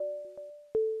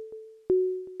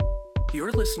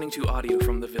You're listening to audio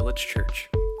from the Village Church,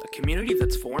 a community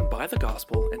that's formed by the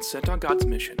gospel and sent on God's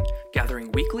mission,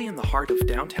 gathering weekly in the heart of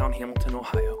downtown Hamilton,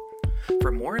 Ohio.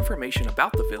 For more information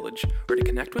about the Village or to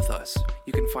connect with us,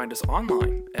 you can find us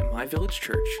online at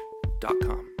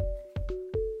myvillagechurch.com.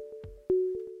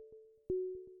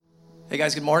 Hey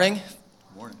guys, good morning.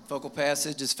 Good morning. Focal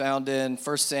passage is found in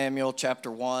 1 Samuel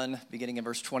chapter 1, beginning in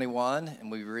verse 21,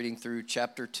 and we'll be reading through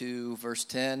chapter 2, verse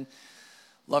 10.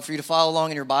 Love for you to follow along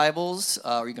in your Bibles,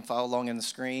 or you can follow along in the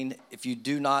screen. If you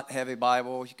do not have a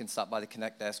Bible, you can stop by the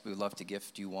Connect desk. We would love to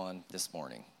gift you one this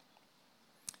morning.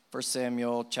 1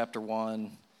 Samuel chapter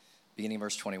 1, beginning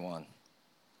verse 21.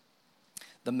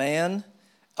 The man,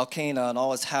 Elkanah, and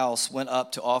all his house went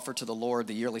up to offer to the Lord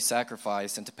the yearly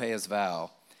sacrifice and to pay his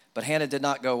vow. But Hannah did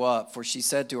not go up, for she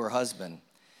said to her husband,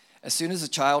 "As soon as the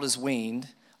child is weaned,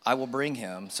 I will bring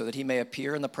him, so that he may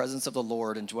appear in the presence of the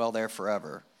Lord and dwell there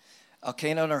forever."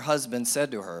 Elkanah and her husband said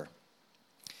to her,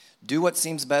 "Do what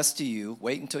seems best to you.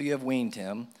 Wait until you have weaned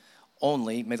him.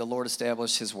 Only may the Lord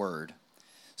establish his word."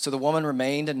 So the woman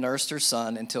remained and nursed her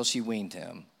son until she weaned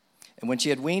him. And when she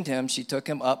had weaned him, she took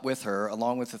him up with her,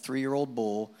 along with a 3-year-old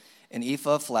bull, an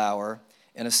ephah of flour,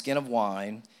 and a skin of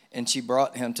wine, and she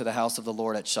brought him to the house of the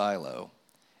Lord at Shiloh.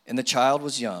 And the child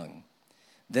was young.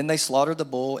 Then they slaughtered the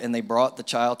bull, and they brought the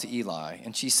child to Eli.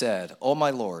 And she said, "O my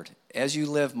Lord, as you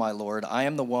live, my Lord, I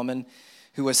am the woman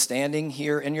who was standing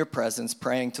here in your presence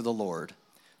praying to the Lord.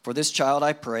 For this child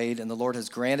I prayed, and the Lord has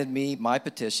granted me my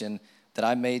petition that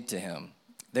I made to him.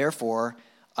 Therefore,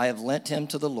 I have lent him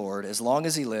to the Lord. As long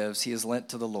as he lives, he is lent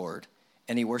to the Lord."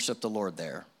 And he worshiped the Lord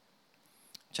there.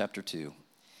 Chapter 2.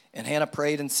 And Hannah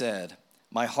prayed and said,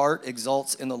 "My heart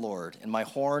exults in the Lord, and my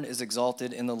horn is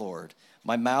exalted in the Lord.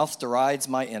 My mouth derides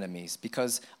my enemies,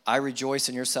 because I rejoice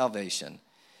in your salvation.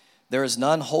 There is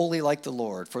none holy like the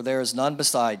Lord, for there is none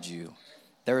beside you.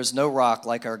 There is no rock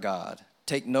like our God.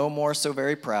 Take no more so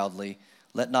very proudly.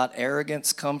 Let not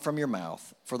arrogance come from your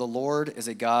mouth, for the Lord is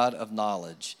a God of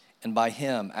knowledge, and by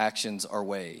him actions are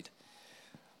weighed.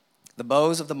 The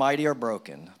bows of the mighty are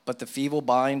broken, but the feeble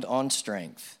bind on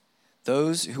strength.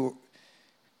 Those who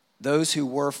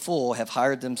were full have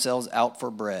hired themselves out for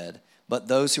bread, but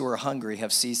those who are hungry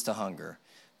have ceased to hunger.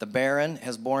 The barren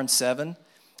has borne 7,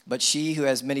 but she who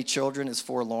has many children is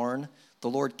forlorn. The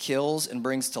Lord kills and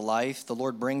brings to life. The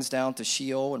Lord brings down to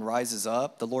Sheol and rises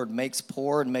up. The Lord makes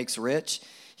poor and makes rich.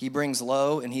 He brings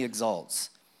low and he exalts.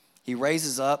 He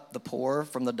raises up the poor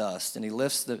from the dust, and he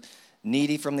lifts the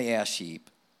needy from the ash heap,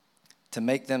 to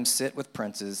make them sit with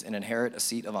princes and inherit a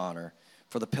seat of honor.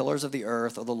 For the pillars of the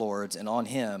earth are the Lord's, and on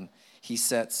him he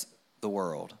sets the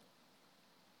world.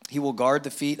 He will guard the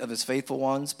feet of his faithful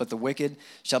ones, but the wicked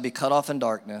shall be cut off in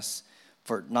darkness,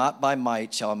 for not by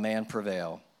might shall a man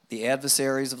prevail. The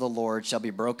adversaries of the Lord shall be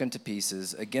broken to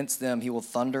pieces. Against them he will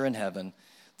thunder in heaven.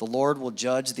 The Lord will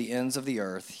judge the ends of the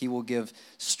earth. He will give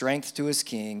strength to his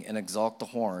king and exalt the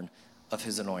horn of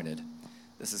his anointed.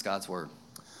 This is God's word.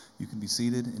 You can be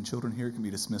seated, and children here can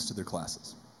be dismissed to their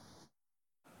classes.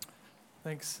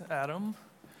 Thanks, Adam.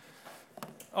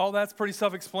 All that's pretty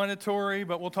self-explanatory,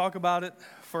 but we'll talk about it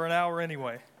for an hour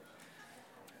anyway.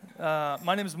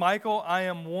 My name is Michael. I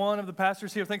am one of the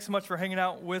pastors here. Thanks so much for hanging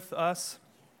out with us.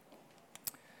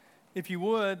 If you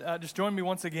would, just join me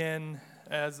once again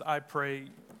as I pray.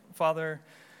 Father,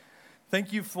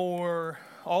 thank you for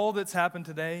all that's happened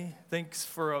today. Thanks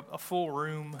for a full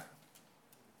room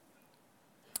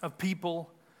of people.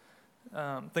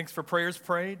 Thanks for prayers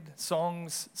prayed,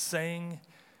 songs sang,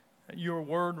 your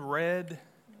word read,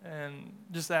 and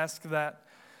just ask that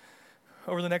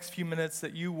over the next few minutes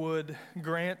that you would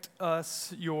grant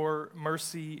us your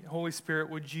mercy. Holy Spirit,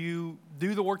 would you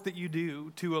do the work that you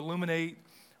do to illuminate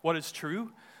what is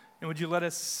true? And would you let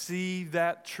us see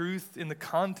that truth in the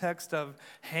context of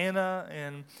Hannah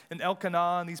and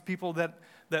Elkanah and these people that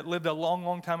lived a long,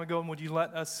 long time ago? And would you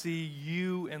let us see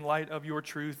you in light of your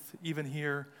truth even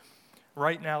here,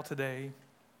 right now, today,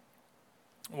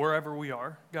 wherever we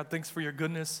are? God, thanks for your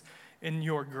goodness and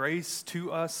your grace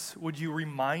to us. Would you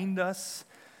remind us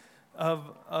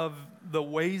of the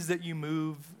ways that you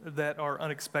move that are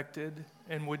unexpected?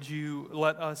 And would you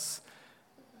let us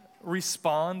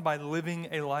respond by living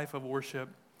a life of worship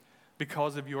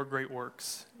because of your great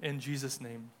works? In Jesus'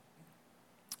 name,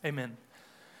 amen.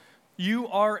 You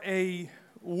are a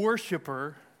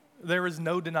worshiper. There is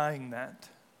no denying that.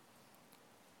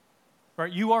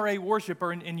 Right? You are a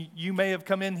worshiper, and you may have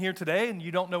come in here today and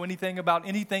you don't know anything about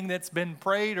anything that's been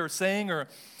prayed or sang or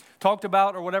talked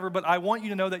about or whatever, but I want you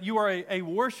to know that you are a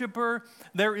worshiper.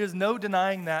 There is no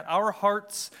denying that. Our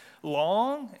hearts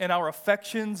long and our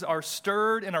affections are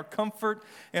stirred, and our comfort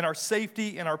and our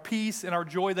safety and our peace and our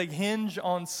joy, they hinge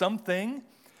on something.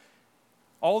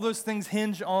 All those things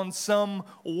hinge on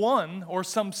someone or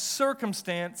some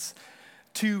circumstance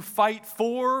to fight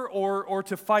for or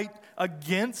to fight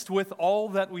against with all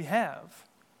that we have.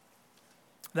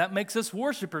 That makes us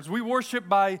worshipers. We worship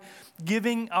by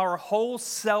giving our whole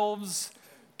selves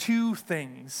to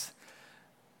things.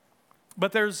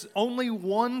 But there's only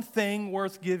one thing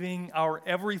worth giving our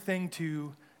everything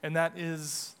to, and that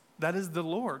is the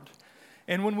Lord.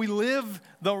 And when we live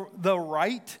the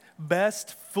right,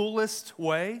 best, fullest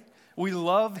way, we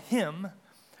love Him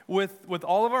with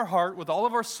all of our heart, with all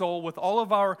of our soul, with all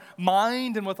of our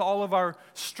mind, and with all of our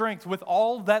strength, with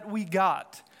all that we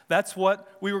got. That's what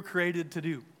we were created to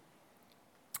do.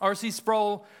 R.C.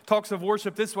 Sproul talks of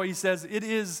worship this way. He says, "It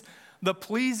is the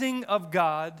pleasing of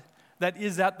God that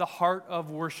is at the heart of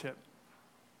worship."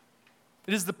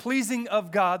 It is the pleasing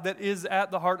of God that is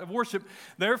at the heart of worship.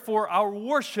 Therefore, our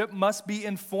worship must be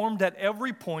informed at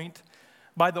every point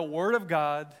by the Word of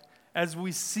God as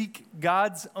we seek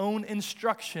God's own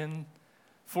instruction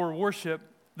for worship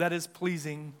that is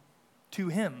pleasing to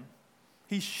Him.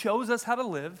 He shows us how to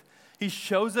live. He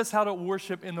shows us how to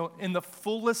worship in the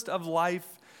fullest of life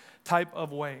type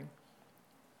of way.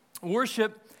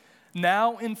 Worship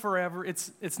now and forever,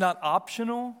 it's not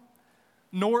optional,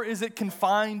 nor is it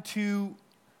confined to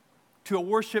a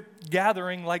worship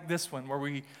gathering like this one, where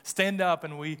we stand up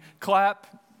and we clap,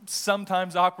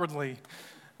 sometimes awkwardly,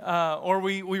 or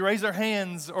we raise our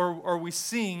hands, or we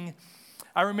sing.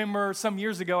 I remember some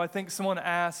years ago, I think someone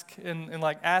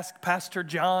asked Pastor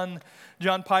John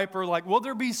Piper, like, will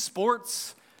there be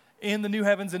sports in the new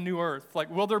heavens and new earth? Like,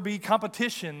 will there be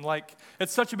competition? Like,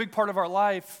 it's such a big part of our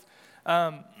life.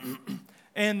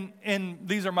 And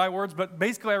these are my words, but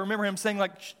basically I remember him saying,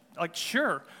 like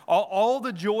sure, all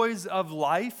the joys of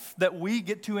life that we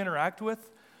get to interact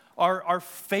with are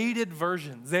faded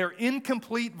versions. They're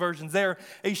incomplete versions. They're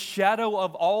a shadow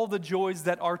of all the joys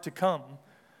that are to come.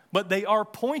 But they are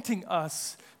pointing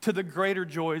us to the greater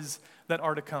joys that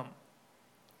are to come.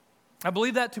 I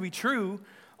believe that to be true.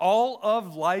 All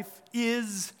of life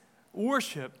is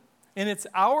worship, and it's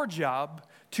our job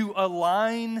to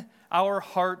align our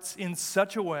hearts in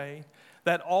such a way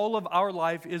that all of our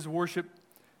life is worship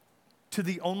to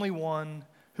the only one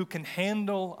who can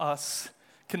handle us,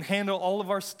 can handle all of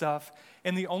our stuff,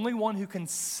 and the only one who can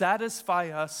satisfy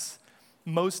us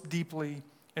most deeply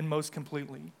and most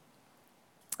completely.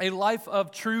 A life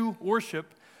of true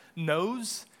worship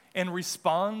knows and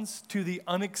responds to the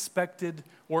unexpected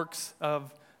works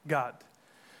of God.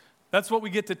 That's what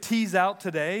we get to tease out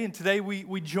today. And today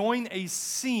we join a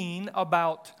scene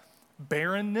about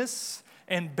barrenness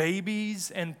and babies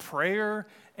and prayer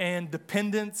and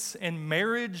dependence and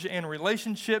marriage and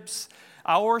relationships,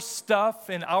 our stuff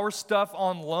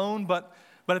on loan. But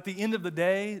at the end of the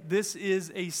day, this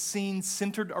is a scene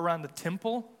centered around the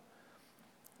temple,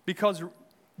 because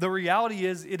the reality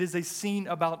is it is a scene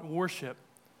about worship,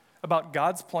 about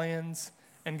God's plans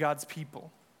and God's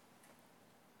people.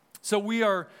 So we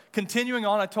are continuing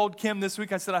on. I told Kim this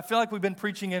week, I said, I feel like we've been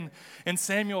preaching in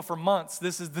Samuel for months.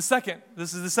 This is the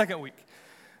second week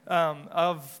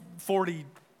of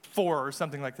 44 or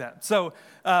something like that. So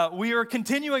we are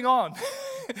continuing on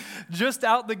just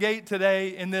out the gate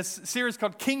today in this series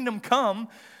called Kingdom Come,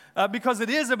 because it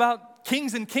is about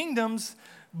kings and kingdoms,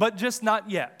 but just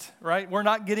not yet, right? We're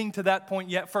not getting to that point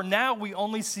yet. For now, we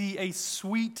only see a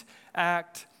sweet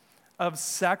act of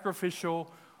sacrificial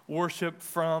worship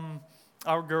from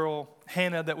our girl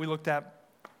Hannah that we looked at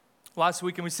last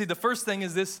week. And we see the first thing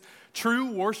is this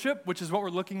true worship, which is what we're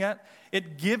looking at.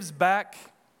 It gives back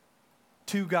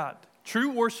to God.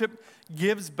 True worship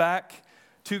gives back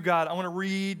to God. I want to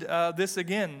read this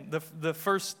again,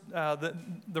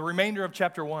 the remainder of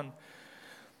chapter 1.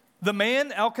 The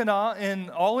man Elkanah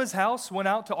and all his house went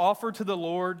out to offer to the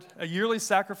Lord a yearly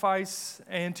sacrifice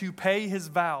and to pay his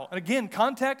vow. And again,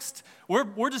 context,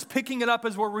 we're just picking it up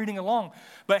as we're reading along.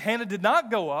 But Hannah did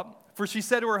not go up, for she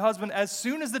said to her husband, as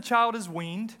soon as the child is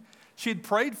weaned, she had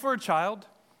prayed for a child.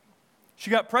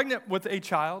 She got pregnant with a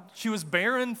child. She was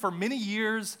barren for many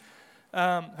years.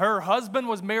 Her husband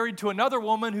was married to another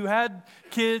woman who had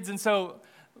kids, and so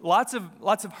lots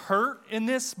of hurt in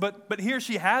this. But here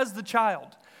she has the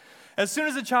child. As soon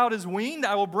as the child is weaned,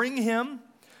 I will bring him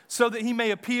so that he may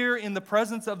appear in the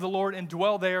presence of the Lord and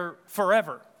dwell there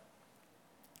forever.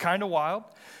 Kind of wild.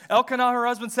 Elkanah, her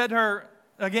husband, said to her,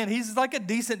 again, he's like a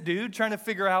decent dude trying to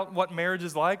figure out what marriage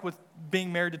is like with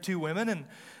being married to two women.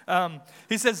 And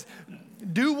he says,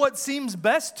 do what seems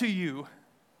best to you.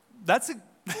 That's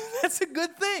a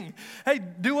good thing. Hey,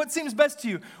 do what seems best to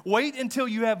you. Wait until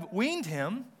you have weaned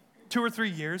him, 2 or 3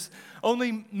 years.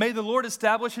 Only may the Lord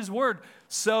establish his word.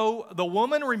 So the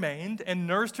woman remained and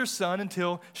nursed her son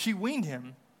until she weaned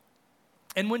him.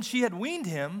 And when she had weaned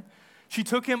him, she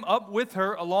took him up with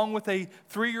her along with a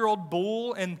 3-year-old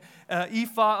bull and an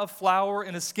ephah of flour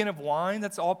and a skin of wine.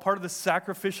 That's all part of the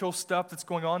sacrificial stuff that's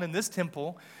going on in this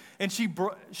temple. And she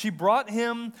brought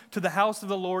him to the house of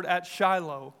the Lord at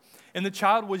Shiloh. And the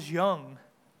child was young.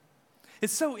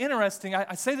 It's so interesting.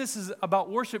 I say this is about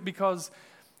worship because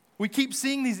we keep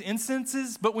seeing these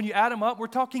instances, but when you add them up, we're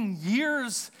talking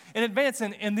years in advance.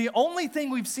 And the only thing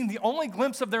we've seen, the only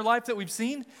glimpse of their life that we've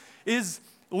seen is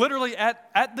literally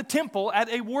at the temple, at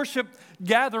a worship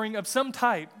gathering of some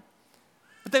type.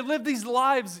 But they lived these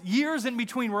lives years in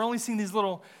between. We're only seeing these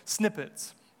little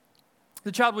snippets.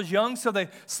 The child was young, so they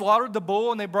slaughtered the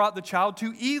bull and they brought the child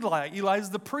to Eli. Eli is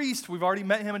the priest. We've already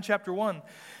met him in chapter 1.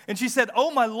 And she said,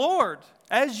 "Oh, my Lord,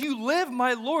 as you live,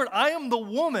 my Lord, I am the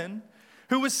woman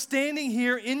who was standing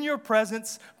here in your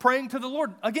presence praying to the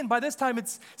Lord." Again, by this time,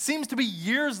 it seems to be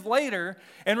years later.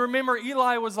 And remember,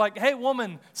 Eli was like, "Hey,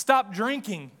 woman, stop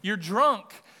drinking. You're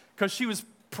drunk," because she was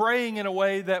praying in a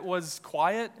way that was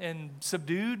quiet and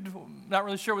subdued. Not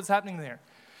really sure what's happening there.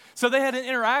 So they had an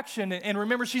interaction, and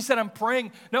remember, she said, "I'm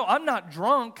praying." "No, I'm not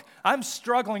drunk. I'm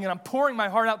struggling, and I'm pouring my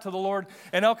heart out to the Lord."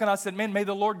 And Elkanah said, "Man, may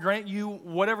the Lord grant you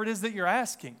whatever it is that you're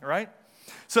asking," right?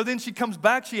 So then she comes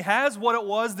back. She has what it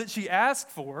was that she asked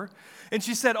for. And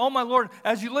she said, "Oh, my Lord,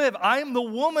 as you live, I am the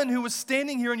woman who was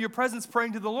standing here in your presence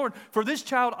praying to the Lord. For this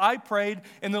child I prayed,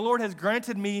 and the Lord has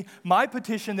granted me my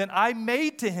petition that I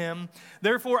made to him.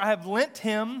 Therefore, I have lent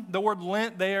him." The word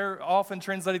lent there often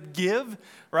translated give,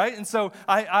 right? And so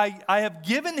I have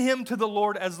given him to the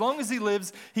Lord. As long as he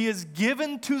lives, he is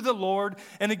given to the Lord.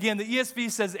 And again, the ESV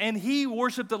says, "And he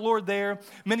worshiped the Lord there."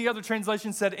 Many other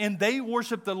translations said, "And they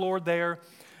worshiped the Lord there."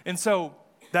 And so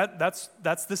that's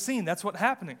the scene. That's what's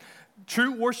happening.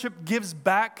 True worship gives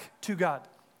back to God.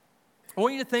 I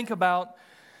want you to think about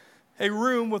a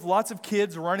room with lots of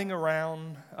kids running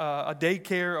around, a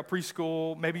daycare, a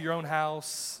preschool, maybe your own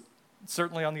house,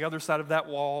 certainly on the other side of that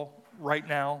wall right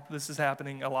now. This is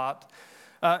happening a lot.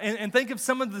 And think of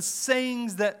some of the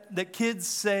sayings that kids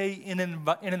say in an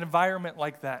environment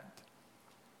like that.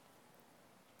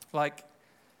 Like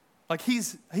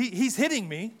he's hitting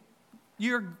me.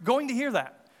 You're going to hear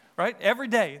that. Right? Every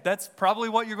day. That's probably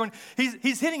what you're going to.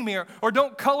 He's hitting me, or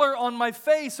don't color on my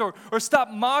face, or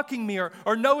stop mocking me,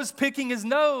 or nose picking his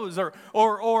nose,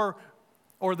 or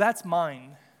that's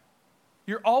mine.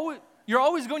 You're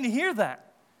always going to hear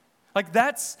that. Like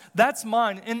that's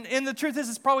mine. And the truth is,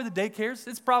 it's probably the daycares.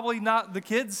 It's probably not the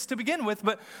kids to begin with,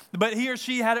 but he or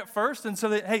she had it first, and so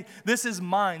that, hey, this is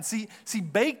mine. See,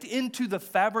 baked into the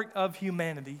fabric of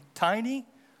humanity, tiny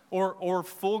or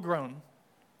full grown,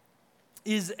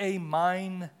 is a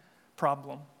mine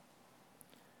problem.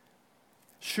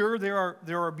 Sure, there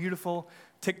are beautiful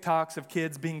TikToks of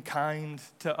kids being kind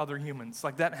to other humans.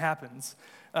 Like that happens.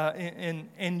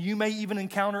 And you may even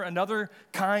encounter another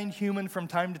kind human from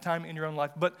time to time in your own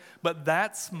life. But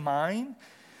that's mine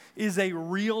is a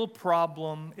real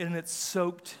problem, and it's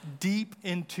soaked deep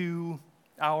into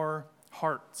our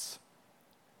hearts.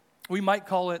 We might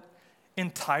call it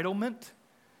entitlement.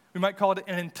 We might call it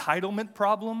an entitlement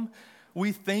problem.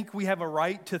 We think we have a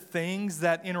right to things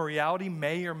that in reality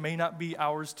may or may not be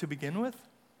ours to begin with.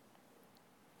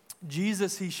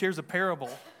 Jesus, he shares a parable,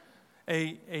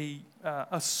 a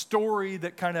story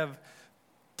that kind of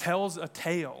tells a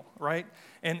tale, right?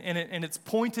 And it's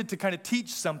pointed to kind of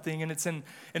teach something, and it's in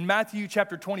Matthew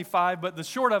chapter 25, but the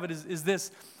short of it is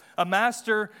this. A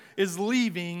master is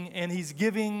leaving, and he's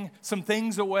giving some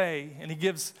things away, and he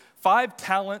gives 5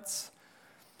 talents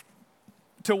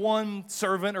to one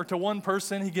servant or to one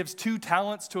person. He gives 2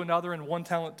 talents to another and 1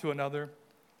 talent to another.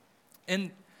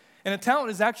 And a talent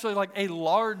is actually like a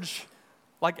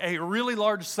really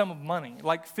large sum of money,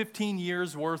 like 15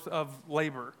 years worth of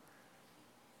labor.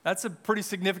 That's a pretty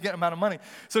significant amount of money.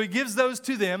 So he gives those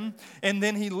to them, and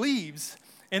then he leaves.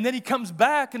 And then he comes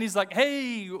back and he's like,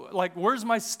 "Hey, like, where's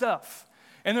my stuff?"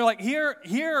 And they're like,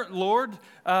 Here, Lord,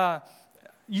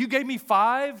 you gave me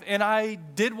 5, and I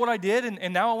did what I did,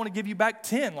 and now I want to give you back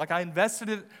 10. Like, I invested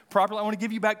it properly. I want to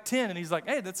give you back 10. And he's like,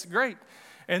 "Hey, that's great."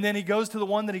 And then he goes to the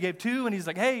one that he gave 2, and he's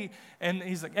like, "Hey," and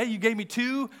he's like, "Hey, you gave me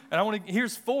 2, and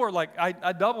here's 4. Like,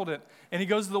 I doubled it." And he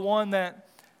goes to the one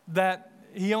that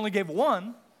he only gave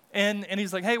 1, And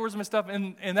he's like, hey, where's my stuff?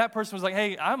 And that person was like,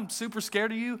 hey, I'm super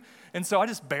scared of you, and so I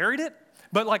just buried it.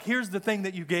 But like, here's the thing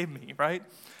that you gave me, right?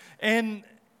 And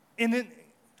then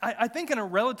I think in a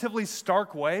relatively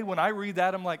stark way, when I read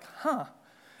that, I'm like,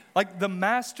 like the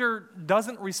master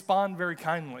doesn't respond very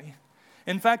kindly.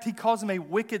 In fact, he calls him a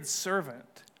wicked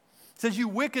servant. He says, you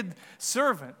wicked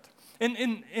servant. And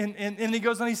he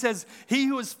goes on, he says, he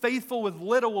who is faithful with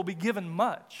little will be given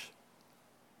much.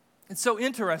 It's so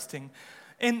interesting.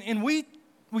 And we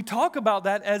talk about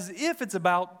that as if it's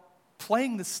about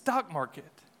playing the stock market,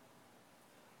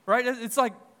 right? It's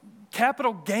like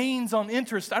capital gains on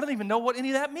interest. I don't even know what any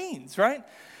of that means, right?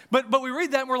 But we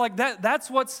read that and we're like,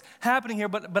 that's what's happening here.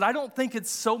 But I don't think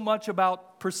it's so much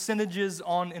about percentages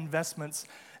on investments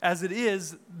as it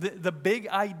is the big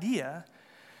idea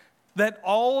that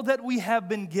all that we have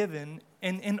been given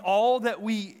and all that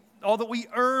we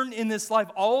earn in this life,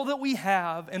 all that we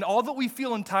have and all that we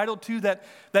feel entitled to that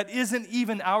isn't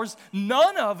even ours,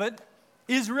 none of it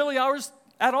is really ours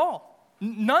at all.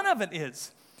 None of it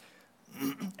is.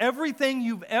 Everything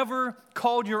you've ever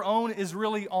called your own is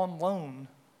really on loan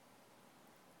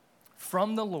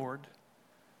from the Lord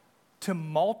to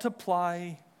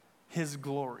multiply His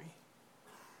glory.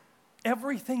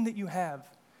 Everything that you have,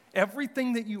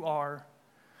 everything that you are.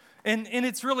 And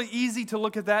it's really easy to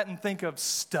look at that and think of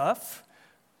stuff.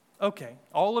 Okay,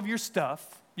 all of your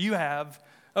stuff you have.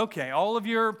 Okay, all of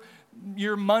your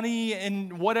money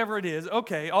and whatever it is.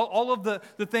 Okay, all of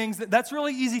the things. That's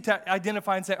really easy to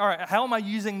identify and say, all right, how am I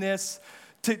using this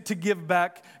to give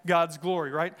back God's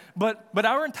glory, right? But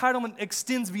our entitlement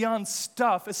extends beyond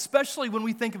stuff, especially when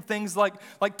we think of things like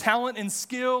talent and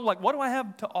skill. Like, what do I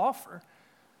have to offer?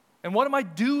 And what am I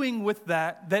doing with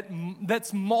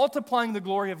that's multiplying the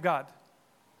glory of God?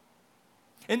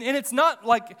 And it's not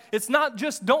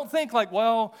just, don't think like,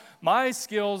 well, my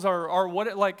skills are what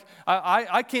it, like,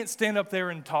 I can't stand up there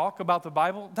and talk about the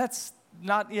Bible. That's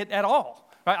not it at all,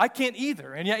 right? I can't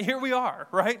either, and yet here we are,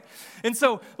 right? And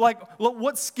so, like,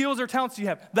 what skills or talents do you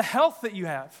have? The health that you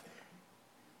have.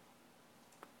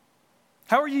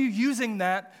 How are you using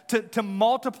that to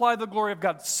multiply the glory of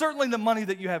God? Certainly the money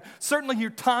that you have. Certainly your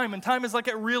time. And time is like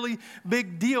a really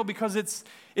big deal because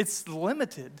it's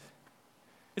limited.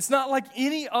 It's not like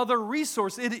any other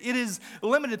resource. It is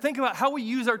limited. Think about how we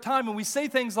use our time. And we say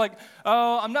things like,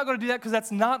 oh, I'm not going to do that because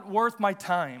that's not worth my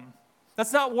time.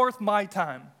 That's not worth my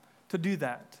time to do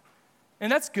that.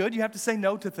 And that's good. You have to say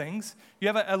no to things. You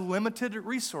have a limited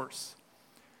resource.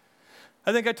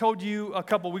 I think I told you a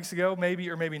couple weeks ago, maybe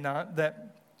or maybe not,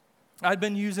 that I'd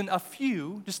been using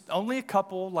just only a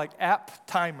couple like app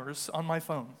timers on my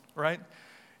phone, right?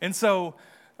 And so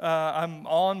I'm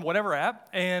on whatever app,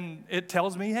 and it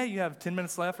tells me, hey, you have 10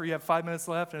 minutes left, or you have 5 minutes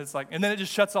left, and it's like, and then it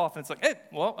just shuts off, and it's like, hey,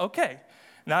 well, okay.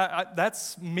 And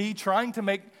that's me trying to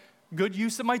make good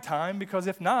use of my time, because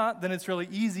if not, then it's really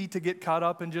easy to get caught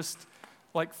up in just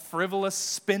like frivolous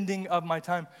spending of my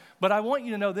time. But I want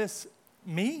you to know this.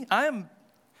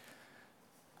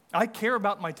 I care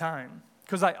about my time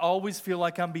because I always feel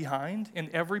like I'm behind in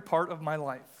every part of my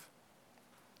life.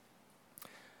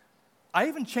 I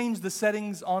even changed the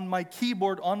settings on my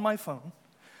keyboard on my phone.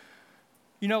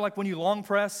 You know, like when you long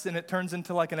press and it turns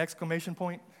into like an exclamation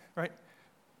point, right?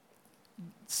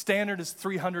 Standard is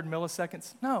 300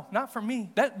 milliseconds. No, not for me.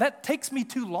 That takes me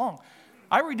too long.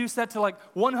 I reduced that to like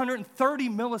 130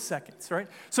 milliseconds, right?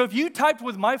 So if you typed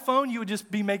with my phone, you would just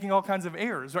be making all kinds of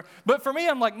errors, right? But for me,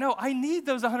 I'm like, no, I need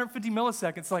those 150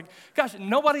 milliseconds. Like, gosh,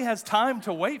 nobody has time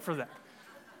to wait for that.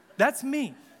 That's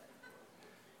me,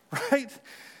 right?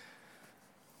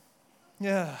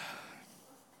 Yeah.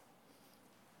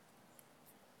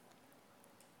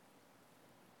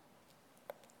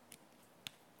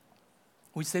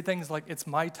 We say things like, it's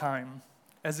my time,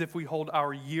 as if we hold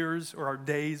our years or our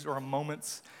days or our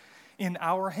moments in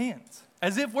our hands.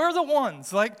 As if we're the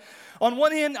ones. Like, on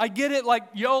one hand, I get it, like,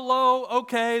 YOLO,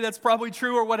 okay, that's probably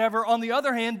true or whatever. On the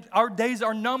other hand, our days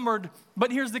are numbered,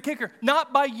 but here's the kicker,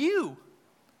 not by you.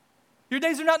 Your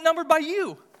days are not numbered by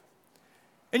you.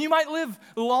 And you might live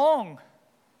long,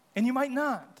 and you might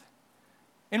not.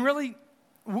 And really,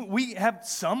 we have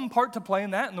some part to play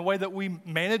in that in the way that we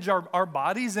manage our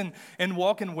bodies and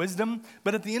walk in wisdom.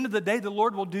 But at the end of the day, the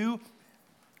Lord will do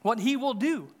what He will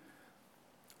do.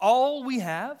 All we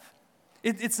have,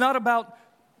 it's not about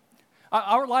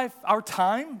our life, our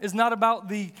time is not about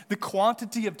the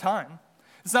quantity of time.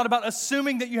 It's not about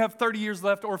assuming that you have 30 years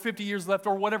left or 50 years left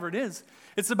or whatever it is.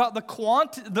 It's about the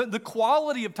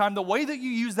quality of time, the way that you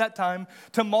use that time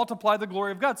to multiply the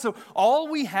glory of God. So all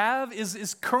we have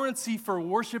is currency for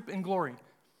worship and glory.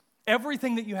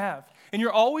 Everything that you have. And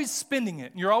you're always spending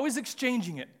it. And you're always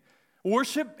exchanging it.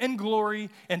 Worship and glory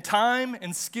and time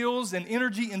and skills and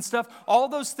energy and stuff, all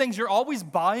those things, you're always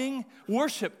buying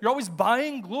worship. You're always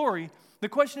buying glory. The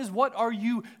question is, what are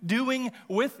you doing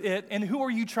with it, and who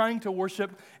are you trying to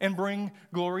worship and bring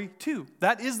glory to?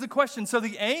 That is the question. So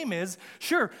the aim is,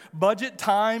 sure, budget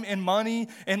time and money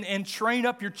and train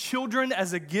up your children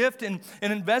as a gift and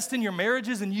invest in your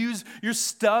marriages and use your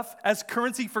stuff as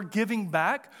currency for giving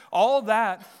back, all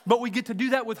that. But we get to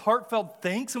do that with heartfelt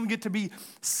thanks, and we get to be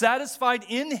satisfied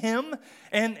in Him,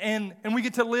 and we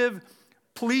get to live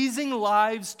pleasing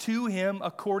lives to Him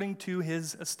according to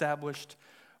His established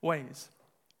ways.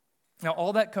 Now,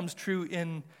 all that comes true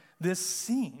in this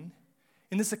scene,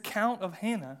 in this account of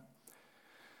Hannah,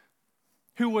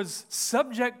 who was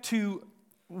subject to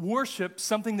worship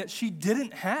something that she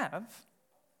didn't have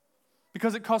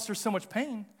because it cost her so much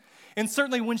pain. And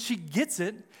certainly when she gets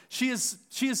it, she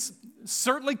is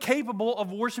certainly capable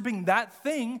of worshiping that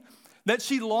thing that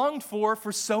she longed for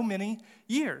so many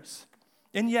years.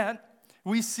 And yet,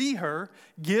 we see her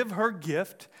give her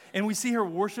gift, and we see her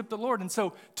worship the Lord. And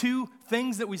so, two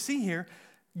things that we see here.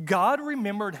 God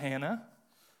remembered Hannah.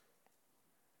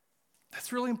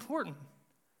 That's really important.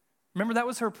 Remember, that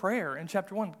was her prayer in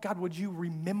chapter 1. God, would you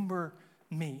remember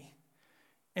me?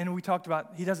 And we talked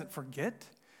about He doesn't forget.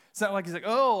 It's not like He's like,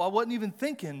 oh, I wasn't even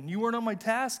thinking. You weren't on my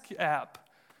task app.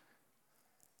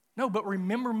 No, but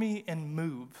remember me and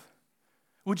move.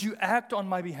 Would you act on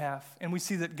my behalf? And we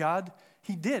see that God,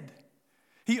 He did.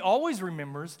 He always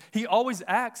remembers. He always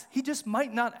acts. He just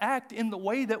might not act in the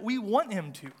way that we want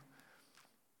Him to.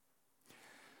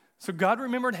 So God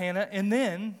remembered Hannah, and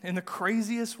then, in the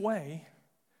craziest way,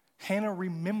 Hannah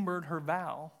remembered her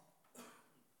vow.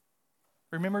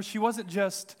 Remember, she wasn't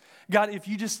just, God, if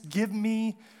you just give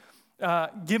me a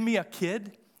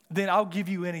kid, then I'll give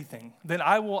you anything. Then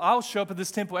I'll show up at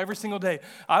this temple every single day.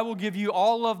 I will give you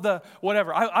all of the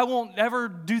whatever. I won't ever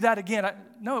do that again.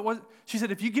 No, it wasn't. She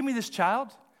said, if you give me this child,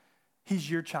 he's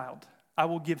your child. I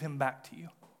will give him back to you.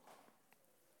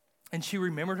 And she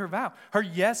remembered her vow. Her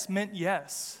yes meant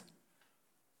yes.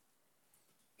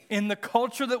 In the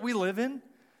culture that we live in,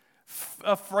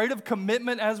 afraid of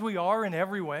commitment as we are in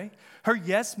every way, her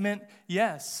yes meant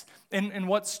yes. And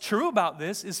what's true about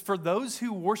this is for those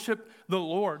who worship the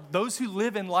Lord, those who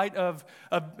live in light of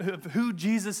who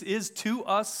Jesus is to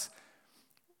us,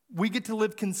 we get to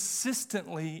live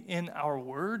consistently in our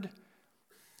word,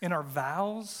 in our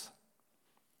vows.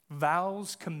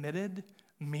 Vows committed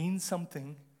mean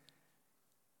something,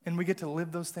 and we get to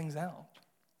live those things out.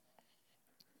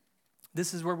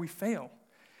 This is where we fail.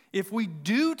 If we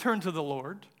do turn to the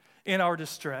Lord in our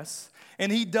distress,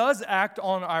 and He does act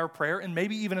on our prayer, and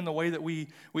maybe even in the way that we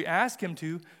ask Him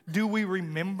to, do we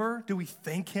remember? Do we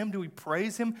thank Him? Do we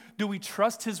praise Him? Do we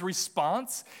trust His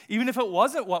response, even if it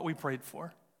wasn't what we prayed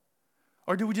for?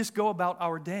 Or do we just go about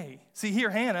our day? See, here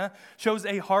Hannah shows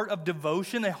a heart of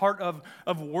devotion, a heart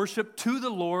of worship to the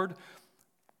Lord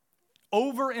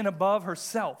over and above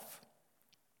herself.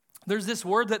 There's this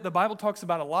word that the Bible talks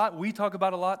about a lot, we talk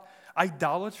about a lot,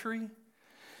 idolatry.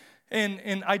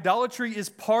 And idolatry is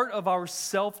part of our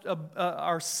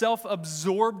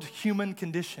self-absorbed human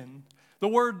condition. The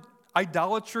word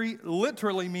idolatry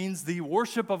literally means the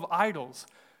worship of idols.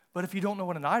 But if you don't know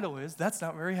what an idol is, that's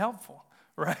not very helpful,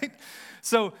 right?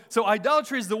 So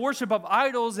idolatry is the worship of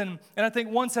idols, and I think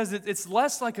one says it's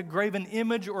less like a graven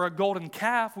image or a golden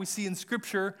calf. We see in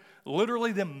Scripture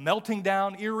literally them melting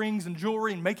down earrings and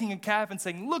jewelry and making a calf and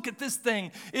saying, look at this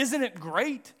thing, isn't it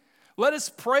great? Let us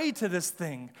pray to this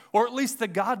thing, or at least the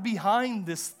God behind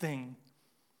this thing.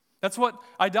 That's what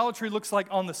idolatry looks like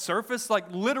on the surface, like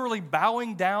literally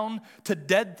bowing down to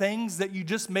dead things that you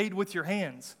just made with your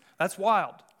hands. That's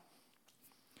wild.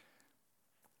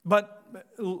 But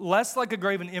less like a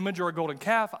graven image or a golden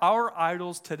calf, our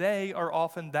idols today are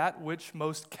often that which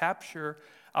most capture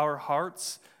our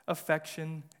heart's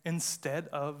affection instead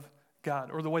of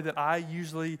God. Or the way that I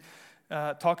usually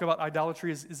talk about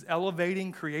idolatry is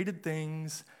elevating created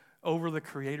things over the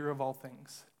creator of all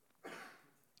things.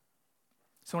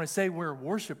 So when I say we're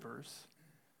worshipers,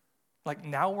 like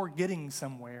now we're getting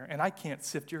somewhere, and I can't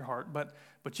sift your heart, but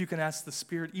you can ask the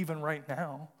Spirit even right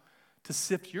now to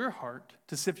sift your heart,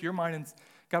 to sift your mind, and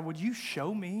God, would you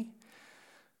show me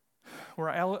where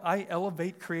I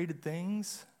elevate created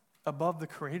things above the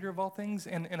creator of all things?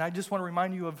 And I just want to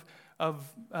remind you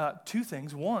of two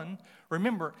things. One,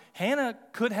 remember, Hannah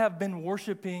could have been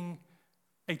worshiping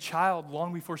a child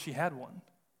long before she had one.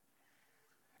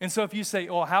 And so if you say,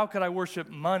 oh, how could I worship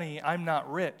money? I'm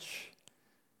not rich.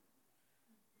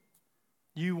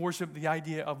 You worship the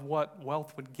idea of what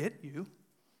wealth would get you.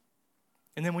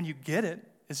 And then when you get it,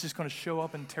 it's just going to show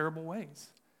up in terrible ways.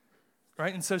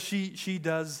 right? And so she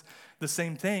does the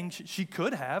same thing. She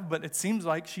could have, but it seems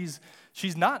like she's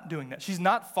not doing that. She's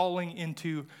not falling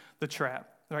into the trap,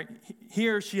 right?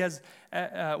 Here she has,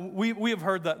 we have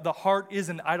heard that the heart is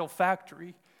an idol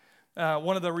factory.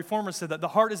 One of the reformers said that the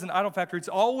heart is an idol factory. It's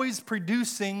always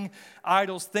producing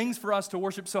idols, things for us to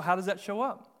worship. So how does that show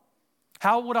up?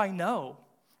 How would I know?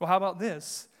 Well, how about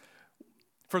this?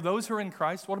 For those who are in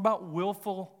Christ, what about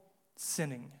willful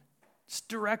sinning? Just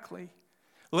directly.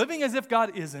 Living as if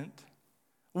God isn't,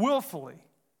 willfully.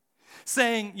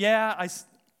 Saying, yeah,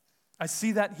 I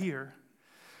see that here,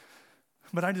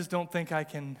 but I just don't think I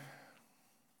can.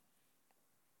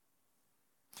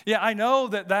 Yeah, I know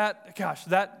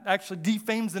that actually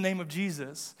defames the name of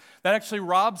Jesus. That actually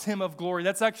robs him of glory.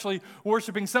 That's actually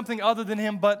worshiping something other than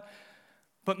him, but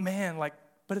man,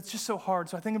 but it's just so hard.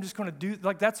 So I think I'm just going to do,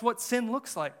 that's what sin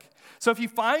looks like. So if you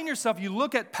find yourself, you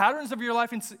look at patterns of your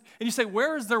life and you say,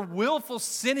 where is there willful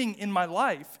sinning in my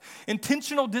life?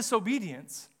 Intentional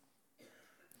disobedience.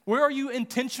 Where are you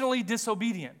intentionally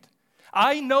disobedient?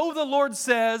 I know the Lord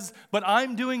says, but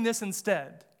I'm doing this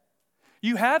instead.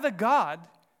 You have a God.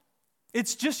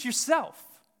 It's just yourself.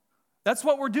 That's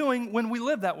what we're doing when we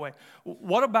live that way.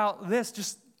 What about this?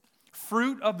 Just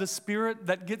fruit of the Spirit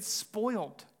that gets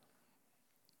spoiled.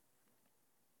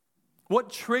 What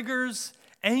triggers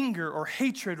anger or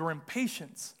hatred or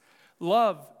impatience?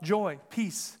 Love, joy,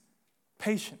 peace,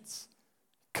 patience,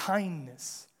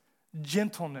 kindness,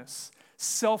 gentleness,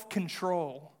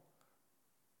 self-control.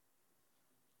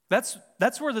 That's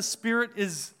where the Spirit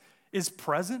is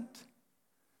present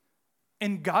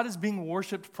and God is being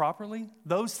worshiped properly.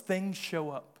 Those things show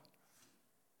up.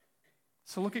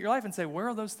 So look at your life and say, where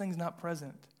are those things not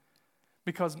present?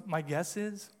 Because my guess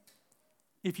is,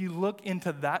 if you look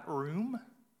into that room,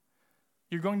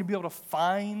 you're going to be able to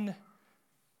find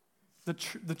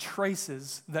the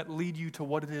traces that lead you to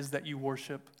what it is that you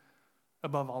worship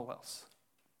above all else.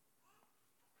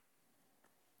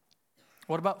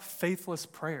 What about faithless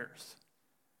prayers?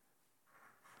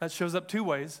 That shows up two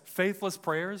ways. Faithless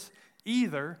prayers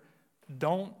either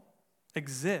don't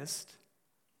exist.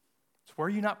 It's where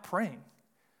you're not praying.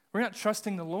 We're not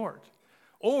trusting the Lord.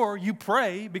 Or you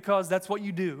pray because that's what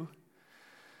you do.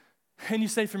 And you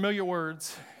say familiar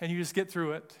words, and you just get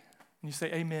through it, and you say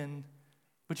amen,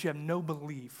 but you have no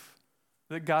belief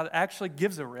that God actually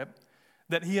gives a rip,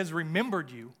 that he has remembered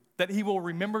you, that he will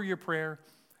remember your prayer,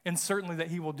 and certainly that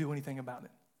he will do anything about it.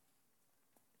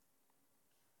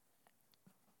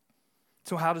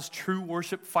 So how does true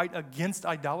worship fight against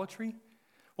idolatry?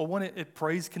 Well, one, it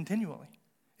prays continually.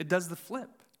 It does the flip.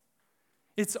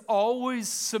 It's always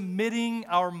submitting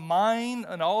our mind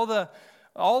and all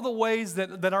the ways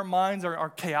that our minds are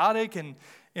chaotic and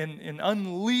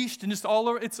unleashed and just all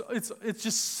over. It's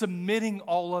just submitting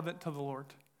all of it to the Lord.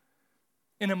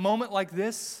 In a moment like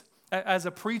this, as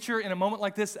a preacher, in a moment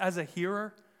like this, as a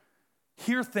hearer,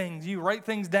 hear things, you write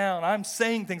things down. I'm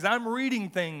saying things, I'm reading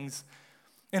things.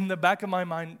 In the back of my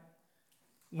mind,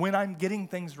 when I'm getting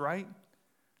things right,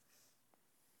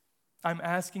 I'm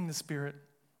asking the Spirit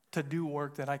to do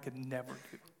work that I could never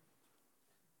do.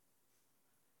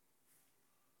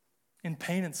 In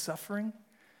pain and suffering,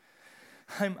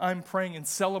 I'm praying in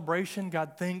celebration.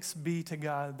 God, thanks be to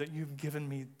God that you've given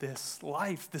me this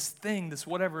life, this thing, this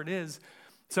whatever it is.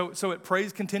 So it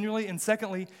prays continually. And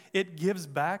secondly, it gives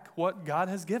back what God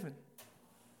has given.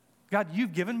 God,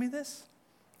 you've given me this,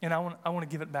 and I want to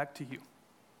give it back to you.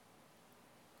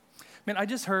 Man, I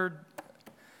just heard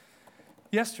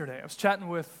yesterday, I was chatting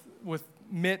with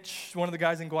Mitch, one of the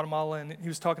guys in Guatemala, and he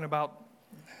was talking about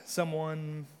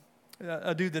someone,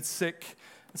 a dude that's sick.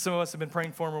 Some of us have been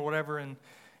praying for him or whatever, and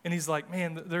he's like,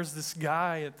 man, there's this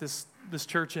guy at this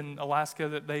church in Alaska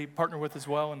that they partner with as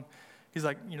well, and he's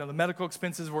like, the medical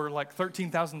expenses were like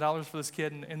 $13,000 for this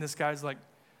kid, and this guy's like,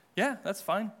 yeah, that's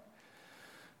fine.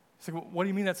 He's like, what do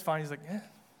you mean that's fine? He's like, yeah,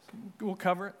 we'll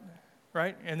cover it,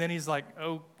 right? And then he's like,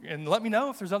 oh, and let me know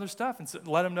if there's other stuff, and so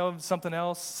let him know of something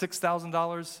else,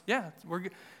 $6,000. Yeah, we're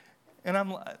good. And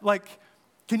I'm like,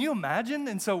 can you imagine?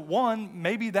 And so one,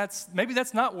 maybe that's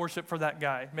not worship for that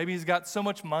guy. Maybe he's got so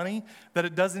much money that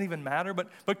it doesn't even matter.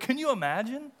 But can you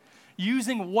imagine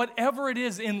using whatever it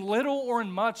is in little or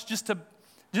in much just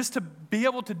to be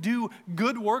able to do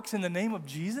good works in the name of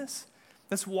Jesus?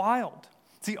 That's wild.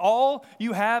 See, all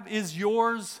you have is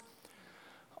yours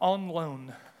on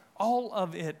loan. All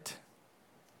of it.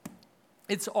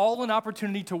 It's all an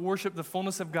opportunity to worship the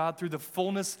fullness of God through the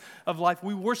fullness of life.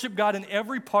 We worship God in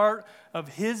every part of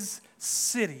his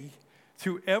city,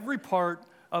 through every part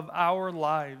of our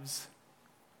lives.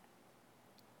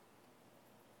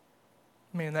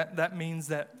 man, that means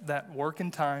that work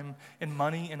and time and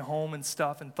money and home and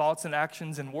stuff and thoughts and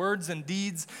actions and words and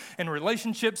deeds and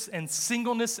relationships and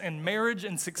singleness and marriage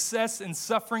and success and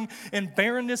suffering and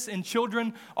barrenness and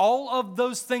children, all of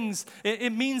those things,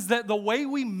 it means that the way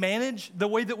we manage, the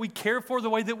way that we care for, the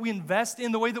way that we invest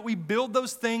in, the way that we build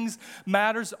those things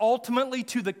matters ultimately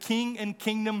to the King and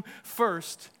kingdom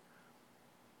first,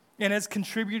 and as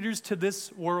contributors to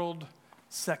this world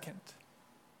second.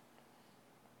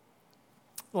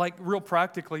 Like real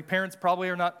practically, parents probably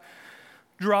are not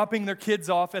dropping their kids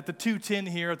off at the 210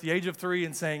 here at the age of 3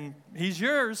 and saying, he's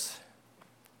yours,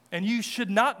 and you should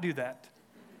not do that.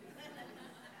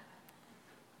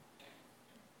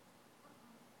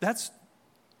 That's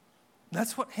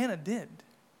what Hannah did.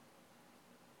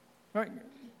 Right?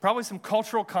 Probably some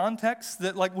cultural context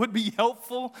that like would be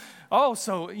helpful. Oh,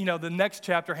 so, the next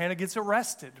chapter, Hannah gets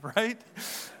arrested, right?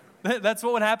 That's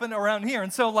what would happen around here.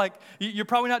 And so, like, you're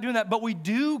probably not doing that, but we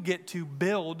do get to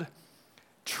build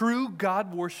true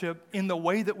God worship in the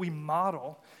way that we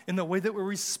model, in the way that we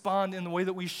respond, in the way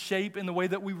that we shape, in the way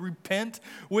that we repent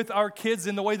with our kids,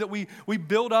 in the way that we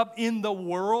build up in the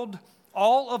world.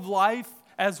 All of life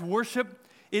as worship,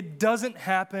 it doesn't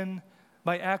happen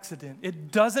by accident.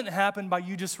 It doesn't happen by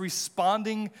you just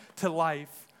responding to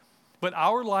life. But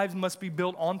our lives must be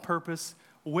built on purpose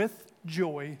with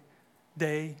joy,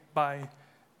 day by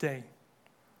day.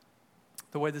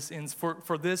 The way this ends,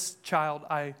 for this child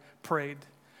I prayed,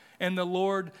 and the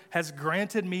Lord has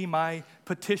granted me my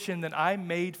petition that I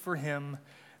made for him.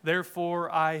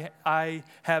 Therefore I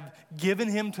have given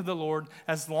him to the Lord.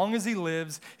 As long as he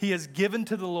lives, he has given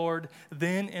to the Lord.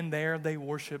 Then and there they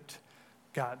worshiped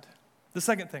God. The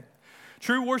second thing,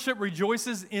 true worship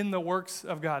rejoices in the works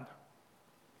of God.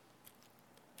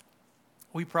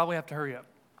 We probably have to hurry up.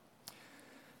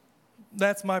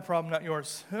 That's my problem, not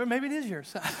yours. Or maybe it is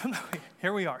yours. I don't know.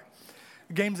 Here we are.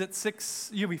 The game's at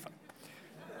 6. You'll be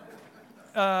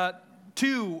fine.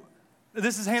 2,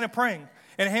 this is Hannah praying.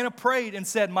 And Hannah prayed and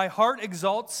said, my heart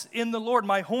exalts in the Lord.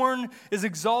 My horn is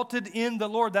exalted in the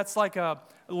Lord. That's like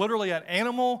literally an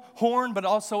animal horn, but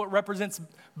also it represents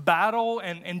battle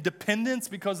and dependence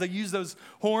because they use those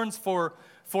horns for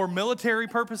military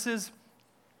purposes.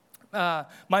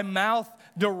 My mouth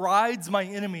derides my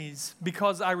enemies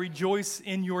because I rejoice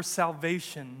in your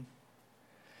salvation.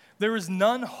 There is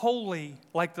none holy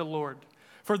like the Lord,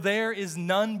 for there is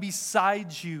none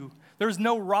besides you. There is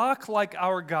no rock like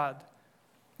our God.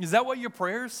 Is that what your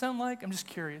prayers sound like? I'm just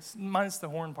curious. Minus the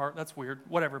horn part, that's weird.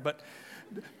 Whatever, but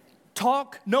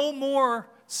talk no more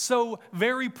so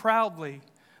very proudly.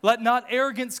 Let not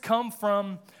arrogance come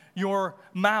from your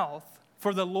mouth,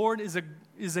 for the Lord is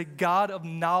a God of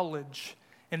knowledge,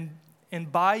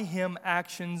 and by him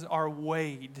actions are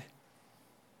weighed.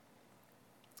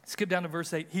 Skip down to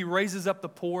verse 8. He raises up the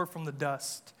poor from the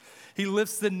dust. He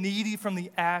lifts the needy from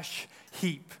the ash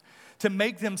heap to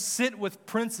make them sit with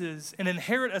princes and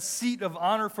inherit a seat of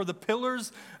honor. For the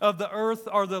pillars of the earth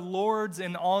are the Lord's,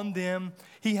 and on them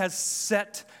he has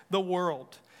set the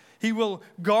world. He will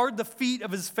guard the feet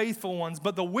of his faithful ones,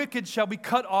 but the wicked shall be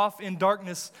cut off in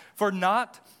darkness, for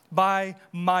not by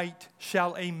might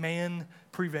shall a man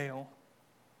prevail.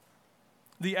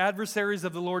 The adversaries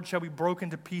of the Lord shall be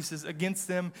broken to pieces. Against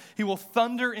them he will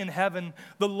thunder in heaven.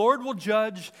 The Lord will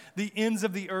judge the ends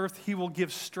of the earth. He will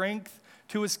give strength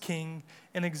to his king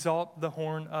and exalt the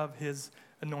horn of his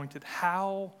anointed.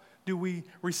 How do we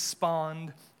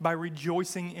respond by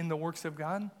rejoicing in the works of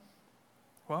God?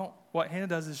 Well, what Hannah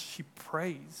does is she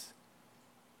prays.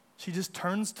 She just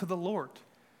turns to the Lord.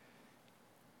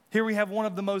 Here we have one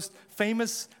of the most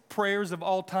famous prayers of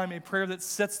all time, a prayer that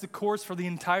sets the course for the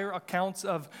entire accounts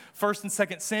of 1st and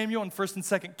 2nd Samuel and 1st and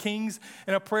 2nd Kings,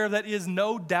 and a prayer that is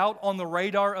no doubt on the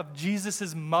radar of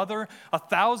Jesus' mother.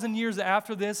 1,000 years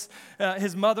after this,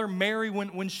 his mother Mary,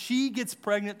 when she gets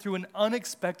pregnant through an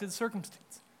unexpected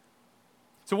circumstance.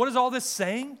 So what is all this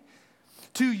saying?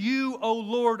 To you, O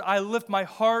Lord, I lift my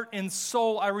heart and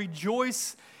soul. I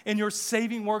rejoice in your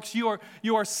saving works. You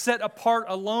are set apart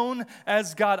alone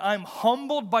as God. I'm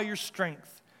humbled by your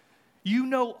strength. You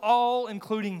know all,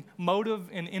 including motive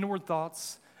and inward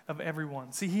thoughts of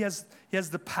everyone. See, he has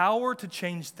the power to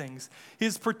change things. He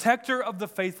is protector of the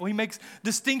faithful. He makes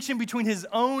distinction between his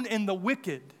own and the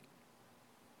wicked.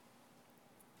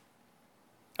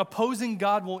 Opposing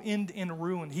God will end in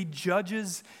ruin. He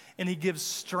judges and he gives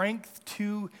strength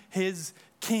to his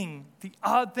king. The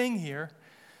odd thing here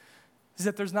is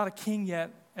that there's not a king yet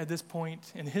at this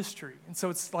point in history. And so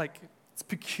it's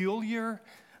peculiar.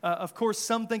 Of course,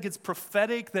 some think it's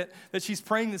prophetic that she's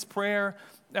praying this prayer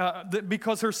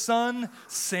because her son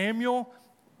Samuel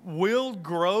will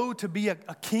grow to be a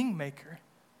kingmaker.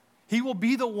 He will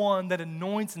be the one that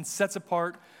anoints and sets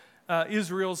apart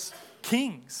Israel's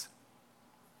kings.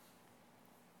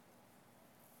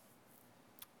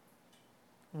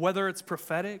 Whether it's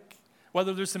prophetic,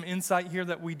 whether there's some insight here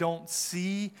that we don't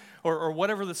see, or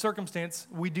whatever the circumstance,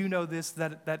 we do know this,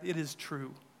 that it is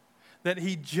true. That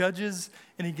he judges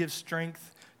and he gives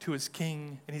strength to his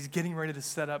king, and he's getting ready to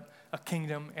set up a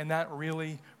kingdom, and that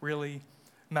really, really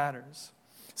matters.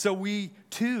 So we,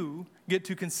 too, get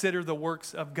to consider the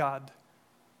works of God,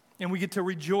 and we get to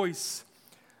rejoice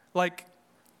like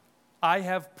I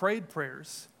have prayed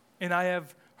prayers, and I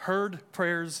have heard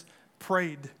prayers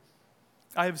prayed.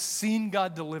 I have seen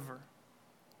God deliver.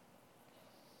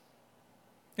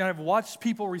 And I've watched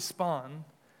people respond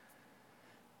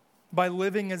by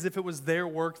living as if it was their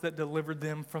work that delivered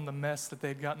them from the mess that they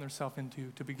had gotten themselves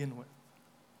into to begin with.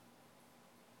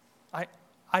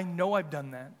 I know I've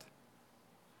done that.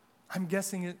 I'm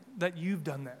guessing that you've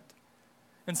done that.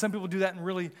 And some people do that in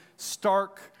really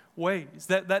stark ways.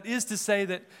 That is to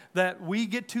say that we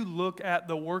get to look at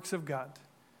the works of God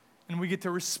and we get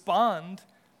to respond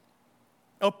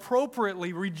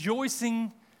appropriately,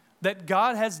 rejoicing that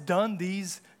God has done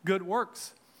these good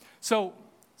works. So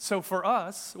for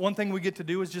us, one thing we get to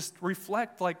do is just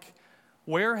reflect, like,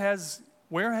 where has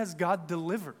God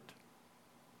delivered?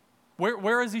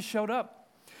 Where has he showed up?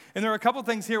 And there are a couple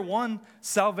things here. One,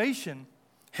 salvation.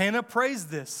 Hannah praised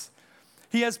this.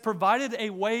 He has provided a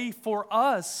way for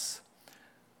us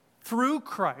through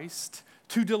Christ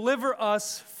to deliver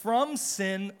us from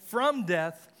sin, from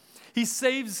death. He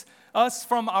saves us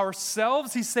from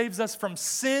ourselves. He saves us from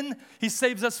sin. He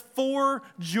saves us for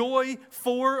joy,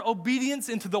 for obedience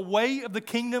into the way of the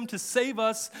kingdom, to save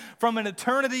us from an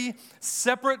eternity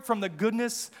separate from the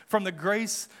goodness, from the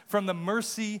grace, from the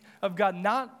mercy of God,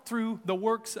 not through the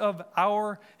works of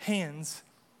our hands,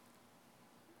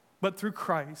 but through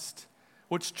Christ,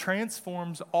 which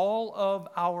transforms all of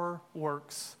our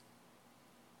works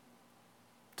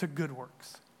to good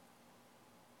works.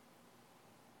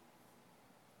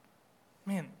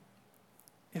 Man,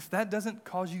 if that doesn't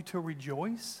cause you to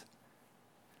rejoice,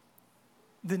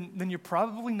 then you're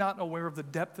probably not aware of the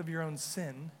depth of your own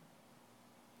sin,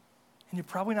 and you're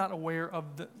probably not aware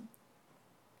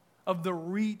of the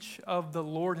reach of the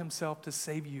Lord himself to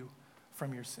save you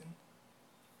from your sin.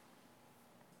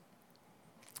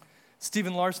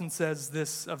 Stephen Larson says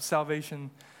this of salvation: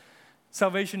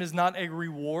 salvation is not a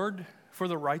reward for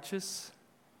the righteous,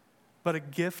 but a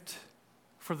gift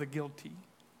for the guilty.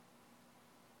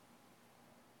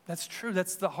 That's true.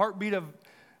 That's the heartbeat of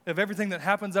everything that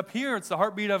happens up here. It's the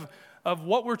heartbeat of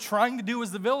what we're trying to do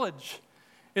as the Village.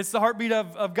 It's the heartbeat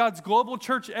of God's global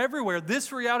church everywhere.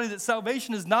 This reality that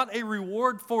salvation is not a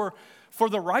reward for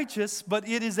the righteous, but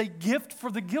it is a gift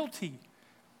for the guilty.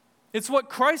 It's what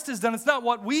Christ has done. It's not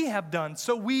what we have done.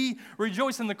 So we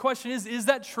rejoice. And the question is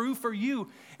that true for you?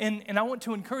 And I want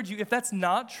to encourage you, if that's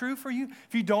not true for you,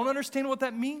 if you don't understand what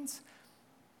that means,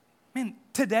 man,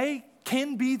 today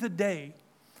can be the day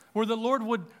where the Lord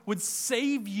would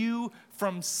save you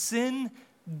from sin,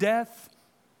 death,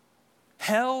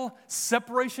 hell,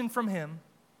 separation from him,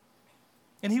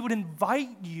 and he would invite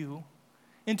you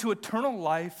into eternal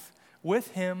life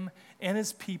with him and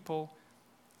his people,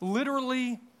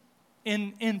 literally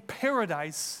in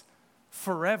paradise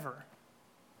forever.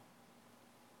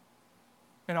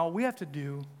 And all we have to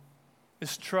do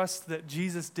is trust that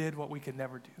Jesus did what we could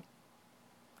never do.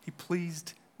 He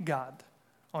pleased God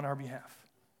on our behalf.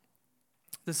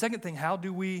 The second thing, how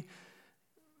do we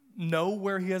know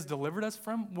where he has delivered us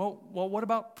from? Well, what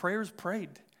about prayers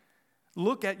prayed?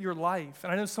 Look at your life.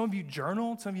 And I know some of you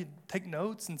journal, some of you take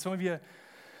notes, and some of you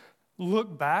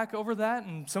look back over that,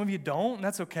 and some of you don't, and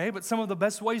that's okay. But some of the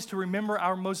best ways to remember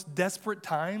our most desperate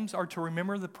times are to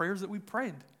remember the prayers that we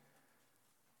prayed.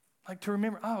 Like to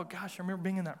remember, oh gosh, I remember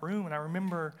being in that room, and I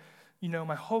remember,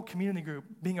 my whole community group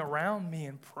being around me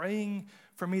and praying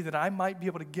for me that I might be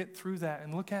able to get through that.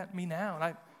 And look at me now. And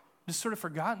I just sort of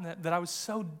forgotten that I was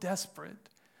so desperate.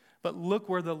 But look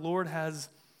where the Lord has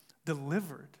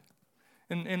delivered.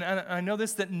 And I know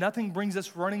this, that nothing brings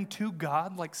us running to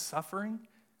God like suffering,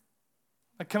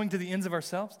 like coming to the ends of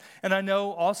ourselves. And I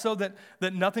know also that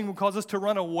nothing will cause us to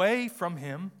run away from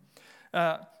him,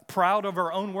 proud of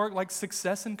our own work, like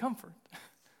success and comfort.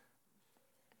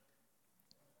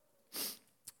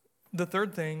 The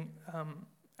third thing,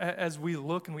 as we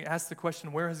look and we ask the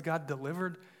question, where has God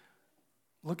delivered?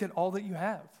 Look at all that you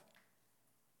have.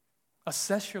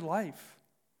 Assess your life.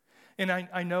 And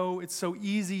I know it's so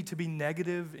easy to be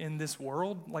negative in this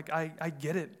world. Like, I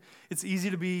get it. It's easy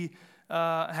to be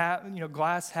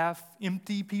glass half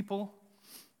empty people.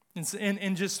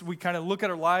 And just we kind of look at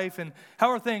our life and how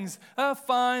are things?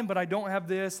 Fine, but I don't have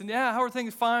this. And yeah, how are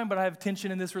things? Fine, but I have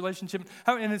tension in this relationship.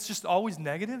 And it's just always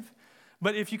negative.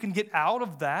 But if you can get out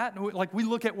of that, like we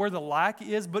look at where the lack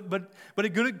is, but a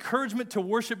good encouragement to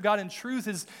worship God in truth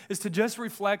is to just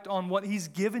reflect on what He's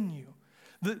given you.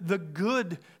 The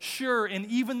good, sure, and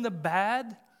even the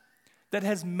bad that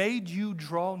has made you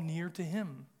draw near to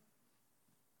Him.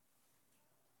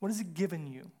 What has He given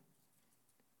you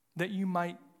that you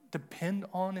might depend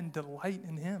on and delight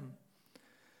in Him?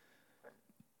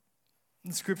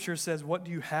 The Scripture says, what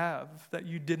do you have that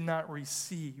you did not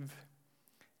receive?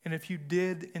 And if you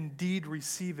did indeed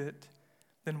receive it,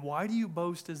 then why do you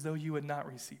boast as though you had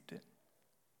not received it?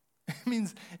 It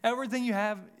means everything you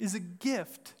have is a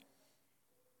gift.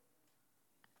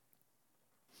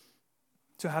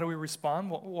 So how do we respond?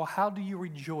 Well, how do you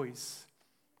rejoice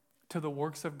to the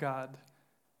works of God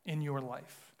in your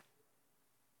life?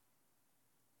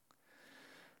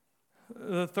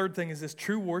 The third thing is this: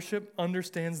 true worship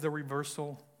understands the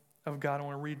reversal of God. I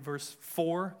want to read verse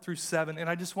 4 through 7, and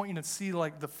I just want you to see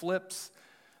like the flips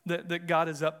that God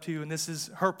is up to, and this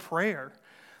is her prayer.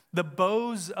 The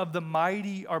bows of the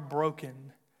mighty are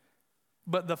broken,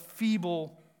 but the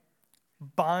feeble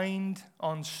bind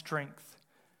on strength.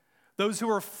 Those who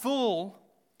are full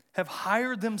have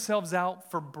hired themselves out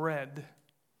for bread,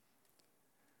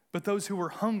 but those who are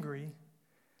hungry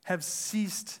have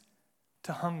ceased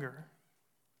to hunger.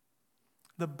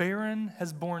 The barren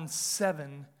has borne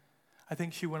 7. I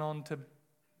think she went on to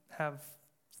have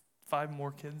 5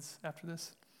 more kids after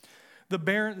this. The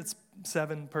barren, it's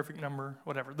 7, perfect number,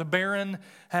 whatever. The barren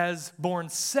has borne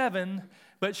 7,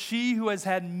 but she who has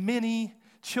had many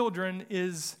children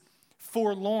is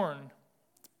forlorn.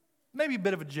 Maybe a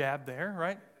bit of a jab there,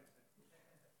 right?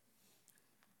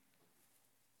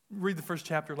 Read the first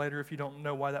chapter later if you don't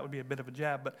know why that would be a bit of a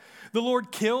jab. But the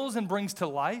Lord kills and brings to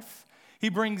life. He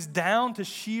brings down to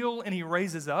Sheol and He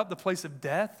raises up, the place of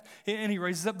death, and He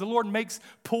raises up. The Lord makes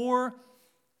poor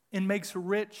and makes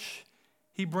rich.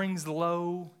 He brings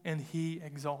low and He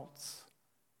exalts.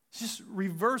 It's just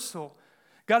reversal.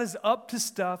 God is up to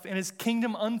stuff and His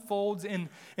kingdom unfolds in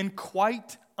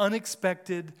quite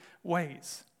unexpected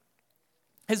ways.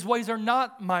 His ways are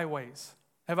not my ways.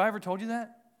 Have I ever told you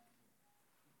that?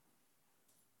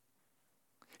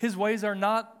 His ways are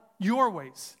not your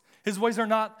ways. His ways are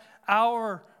not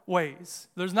our ways.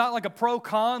 There's not like a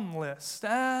pro-con list.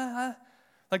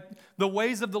 Like the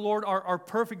ways of the Lord are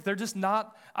perfect. They're just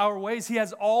not our ways. He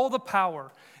has all the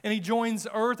power, and He joins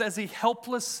earth as a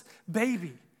helpless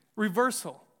baby.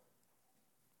 Reversal.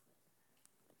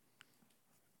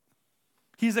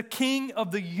 He's a king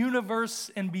of the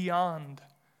universe and beyond.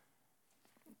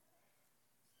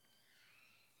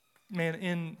 Man,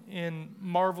 in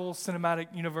Marvel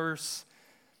Cinematic Universe,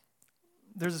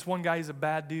 there's this one guy, he's a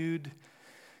bad dude.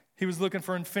 He was looking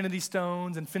for infinity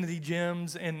stones, infinity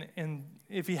gems, and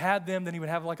if he had them, then he would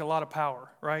have like a lot of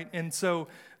power, right? And so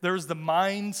there's the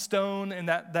mind stone, and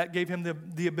that gave him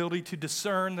the ability to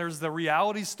discern. There's the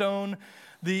reality stone,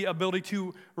 the ability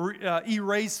to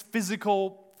erase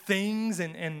physical things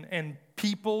and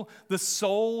people. The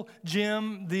soul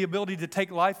gem, the ability to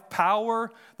take life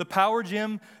power. The power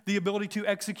gem, the ability to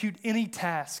execute any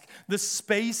task. The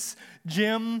space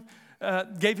gem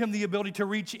gave him the ability to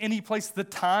reach any place. The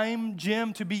time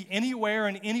gem, to be anywhere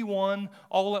and anyone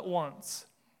all at once.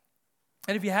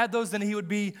 And if he had those, then he would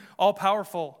be all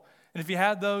powerful. And if he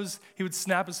had those, he would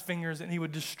snap his fingers and he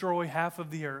would destroy half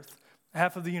of the earth,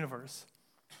 half of the universe.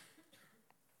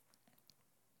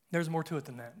 There's more to it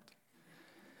than that.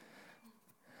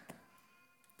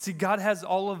 See, God has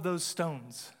all of those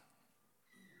stones.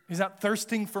 He's not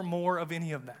thirsting for more of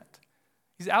any of that.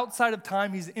 He's outside of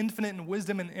time. He's infinite in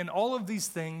wisdom and all of these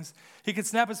things. He could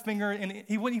snap his finger, and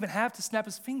he wouldn't even have to snap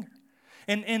his finger.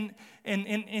 And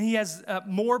he has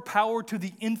more power to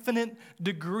the infinite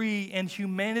degree. And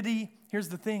humanity, here's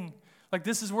the thing. Like,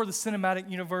 this is where the cinematic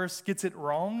universe gets it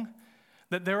wrong.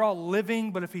 That they're all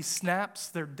living, but if he snaps,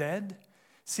 they're dead.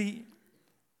 See,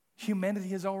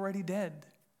 humanity is already dead.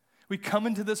 We come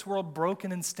into this world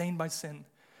broken and stained by sin,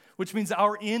 which means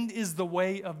our end is the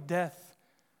way of death.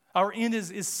 Our end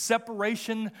is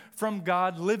separation from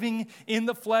God, living in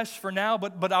the flesh for now,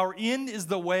 but our end is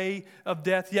the way of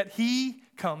death. Yet He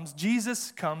comes,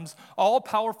 Jesus comes,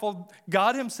 all-powerful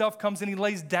God Himself comes, and He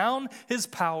lays down His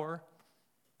power.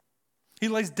 He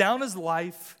lays down His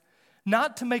life,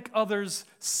 not to make others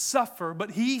suffer,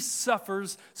 but He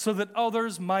suffers so that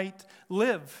others might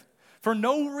live. For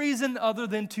no reason other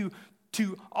than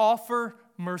to offer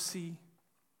mercy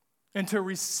and to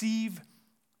receive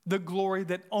the glory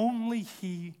that only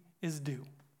He is due.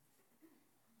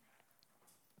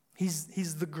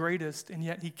 He's the greatest, and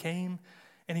yet he came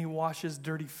and he washes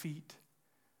dirty feet.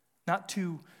 Not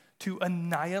to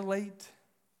annihilate,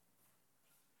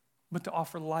 but to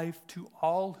offer life to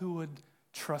all who would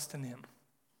trust in him.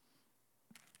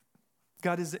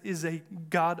 God is a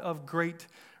God of great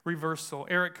reversal.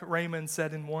 Eric Raymond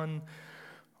said in one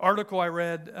article I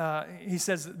read, he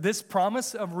says, this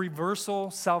promise of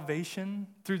reversal salvation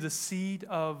through the seed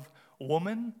of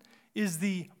woman is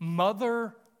the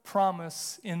mother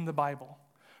promise in the Bible,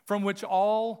 from which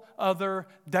all other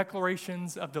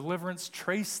declarations of deliverance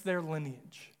trace their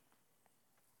lineage.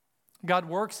 God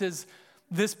works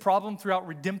this problem throughout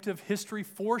redemptive history,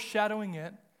 foreshadowing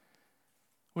it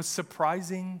with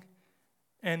surprising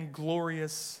and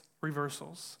glorious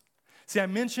reversals. See, I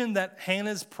mentioned that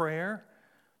Hannah's prayer,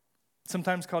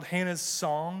 sometimes called Hannah's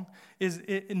song,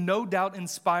 it no doubt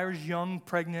inspires young,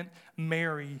 pregnant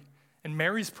Mary. And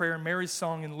Mary's prayer, Mary's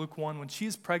song in Luke 1, when she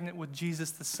is pregnant with Jesus,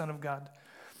 the Son of God.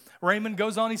 Raymond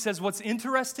goes on, he says, what's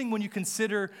interesting when you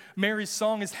consider Mary's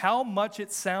song is how much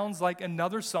it sounds like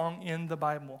another song in the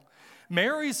Bible.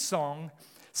 Mary's song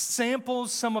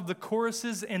samples some of the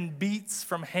choruses and beats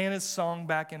from Hannah's song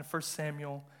back in 1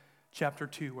 Samuel chapter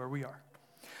 2, where we are.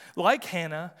 Like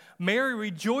Hannah, Mary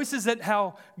rejoices at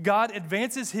how God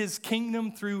advances his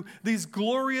kingdom through these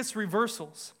glorious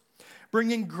reversals,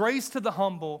 bringing grace to the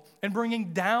humble and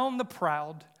bringing down the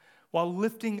proud while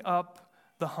lifting up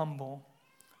the humble.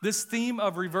 This theme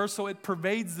of reversal, it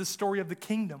pervades the story of the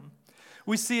kingdom.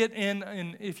 We see it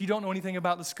in if you don't know anything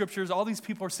about the scriptures, all these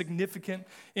people are significant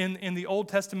in the Old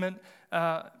Testament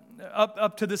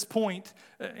up to this point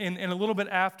and a little bit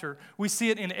after. We see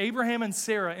it in Abraham and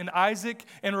Sarah, in Isaac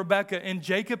and Rebekah, in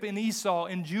Jacob and Esau,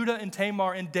 in Judah and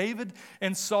Tamar, in David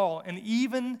and Saul, and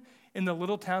even in the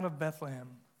little town of Bethlehem,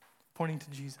 pointing to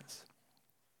Jesus.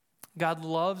 God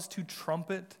loves to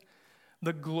trumpet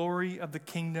the glory of the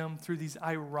kingdom through these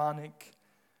ironic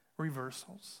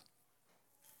reversals.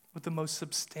 But the most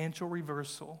substantial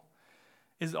reversal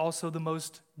is also the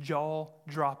most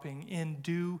jaw-dropping. In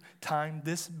due time,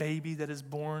 this baby that is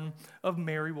born of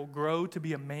Mary will grow to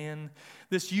be a man.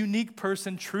 This unique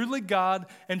person, truly God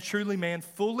and truly man,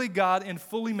 fully God and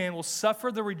fully man, will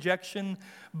suffer the rejection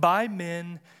by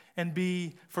men and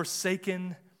be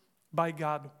forsaken by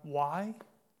God. Why?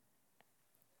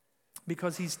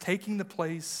 Because he's taking the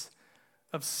place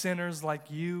of sinners like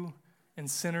you and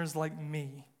sinners like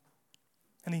me.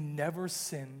 And he never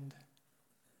sinned.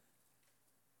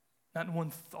 Not in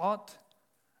one thought,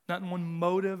 not in one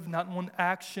motive, not in one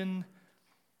action.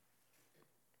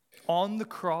 On the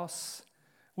cross,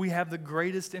 we have the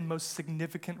greatest and most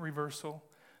significant reversal.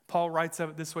 Paul writes of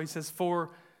it this way. He says,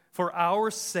 For our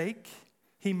sake,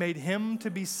 he made him to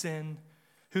be sin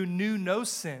who knew no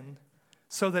sin,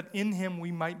 so that in him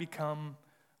we might become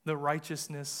the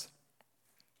righteousness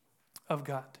of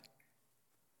God.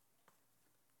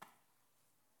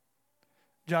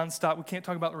 John Stott, we can't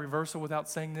talk about the reversal without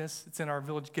saying this. It's in our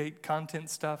Village Gate content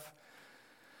stuff.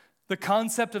 The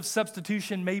concept of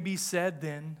substitution may be said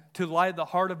then to lie at the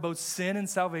heart of both sin and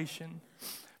salvation.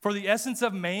 For the essence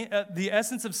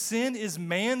of sin is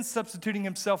man substituting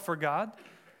himself for God,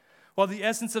 while the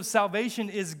essence of salvation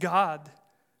is God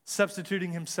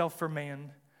substituting himself for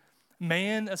man.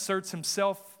 Man asserts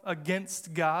himself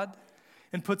against God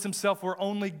and puts himself where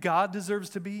only God deserves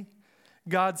to be.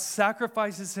 God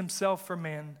sacrifices himself for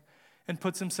man and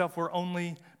puts himself where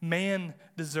only man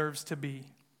deserves to be.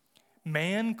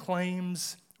 Man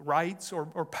claims rights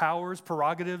or powers,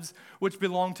 prerogatives, which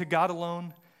belong to God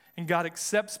alone, and God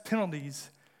accepts penalties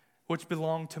which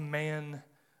belong to man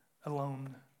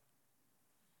alone.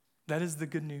 That is the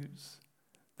good news.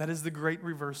 That is the great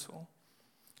reversal.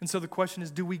 And so the question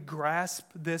is, do we grasp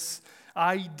this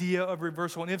idea of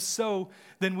reversal? And if so,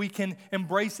 then we can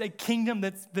embrace a kingdom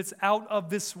that's out of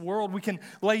this world. We can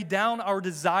lay down our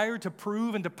desire to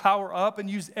prove and to power up and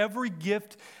use every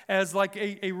gift as like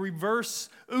a reverse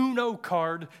Uno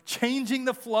card, changing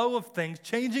the flow of things,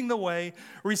 changing the way,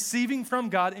 receiving from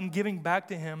God and giving back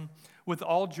to him with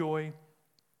all joy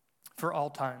for all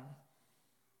time.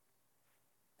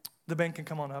 The band can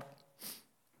come on up.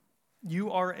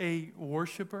 You are a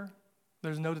worshiper.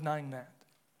 There's no denying that.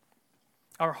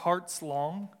 Our hearts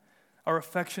long. Our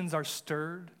affections are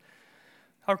stirred.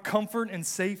 Our comfort and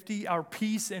safety, our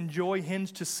peace and joy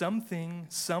hinge to something,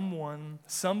 someone,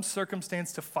 some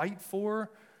circumstance to fight for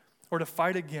or to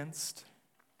fight against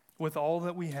with all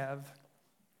that we have.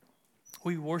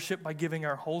 We worship by giving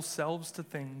our whole selves to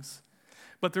things.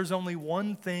 But there's only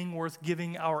one thing worth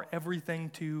giving our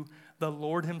everything to, the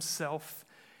Lord himself.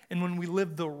 And when we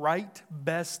live the right,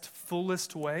 best,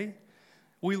 fullest way,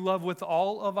 we love with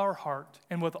all of our heart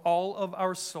and with all of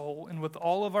our soul and with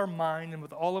all of our mind and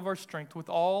with all of our strength, with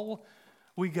all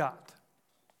we got.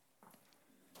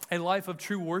 A life of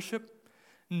true worship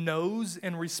knows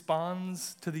and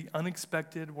responds to the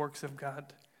unexpected works of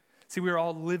God. See, we are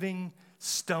all living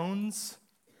stones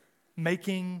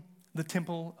making the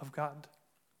temple of God.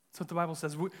 That's what the Bible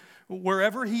says.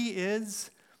 Wherever he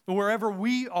is, wherever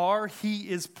we are, he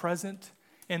is present,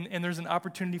 and there's an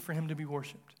opportunity for him to be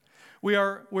worshiped.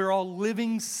 We're all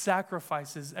living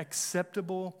sacrifices,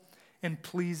 acceptable and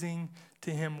pleasing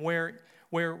to him, where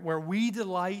we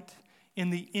delight in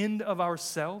the end of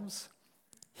ourselves,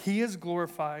 he is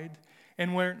glorified,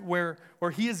 and where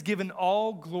he is given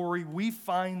all glory, we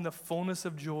find the fullness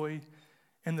of joy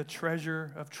and the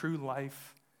treasure of true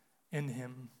life in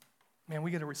him. Man,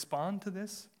 we got to respond to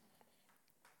this.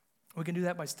 We can do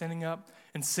that by standing up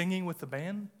and singing with the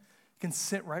band. You can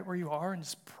sit right where you are and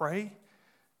just pray,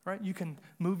 right? You can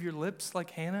move your lips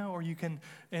like Hannah, or you can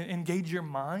engage your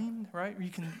mind, right?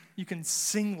 You can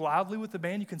sing loudly with the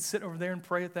band. You can sit over there and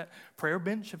pray at that prayer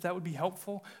bench if that would be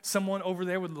helpful. Someone over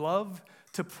there would love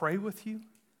to pray with you,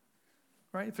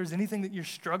 right? If there's anything that you're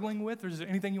struggling with, or is there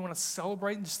anything you want to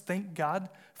celebrate and just thank God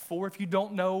for, if you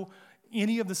don't know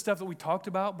any of the stuff that we talked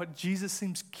about, but Jesus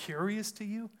seems curious to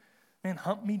you, man,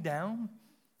 hunt me down.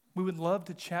 We would love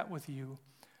to chat with you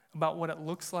about what it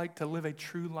looks like to live a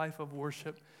true life of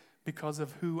worship because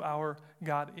of who our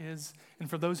God is. And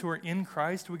for those who are in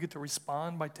Christ, we get to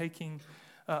respond by taking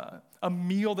a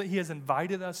meal that he has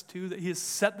invited us to, that he has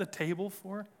set the table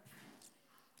for.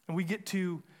 And we get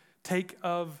to take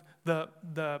of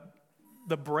the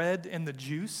bread and the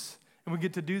juice, and we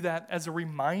get to do that as a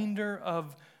reminder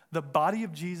of the body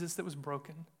of Jesus that was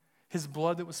broken, his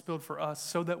blood that was spilled for us,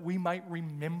 so that we might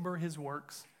remember his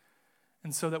works,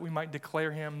 and so that we might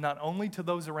declare him not only to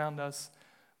those around us,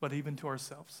 but even to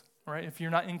ourselves. All right? If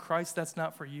you're not in Christ, that's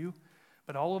not for you.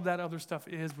 But all of that other stuff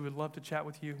is. We would love to chat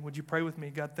with you. Would you pray with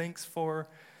me? God, thanks for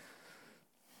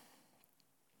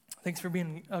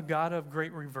being a God of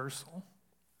great reversal.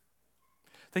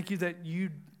 Thank you that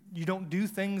you don't do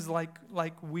things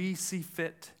like we see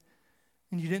fit.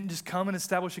 And you didn't just come and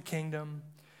establish a kingdom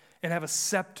and have a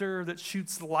scepter that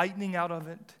shoots lightning out of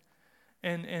it,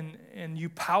 and you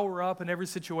power up in every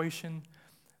situation,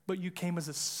 but you came as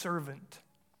a servant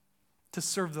to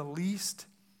serve the least,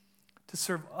 to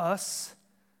serve us.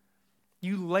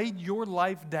 You laid your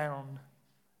life down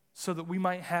so that we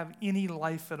might have any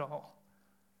life at all.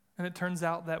 And it turns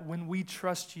out that when we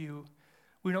trust you,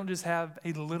 we don't just have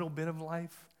a little bit of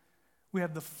life. We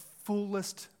have the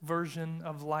fullest version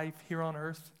of life here on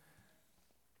earth,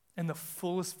 and the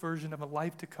fullest version of a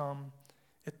life to come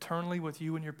eternally with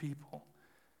you and your people.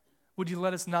 Would you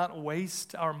let us not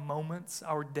waste our moments,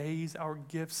 our days, our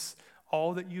gifts,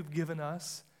 all that you've given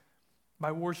us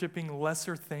by worshiping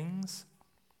lesser things?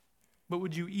 But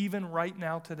would you even right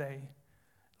now today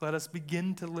let us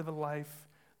begin to live a life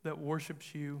that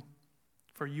worships you,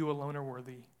 for you alone are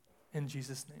worthy. In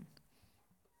Jesus' name.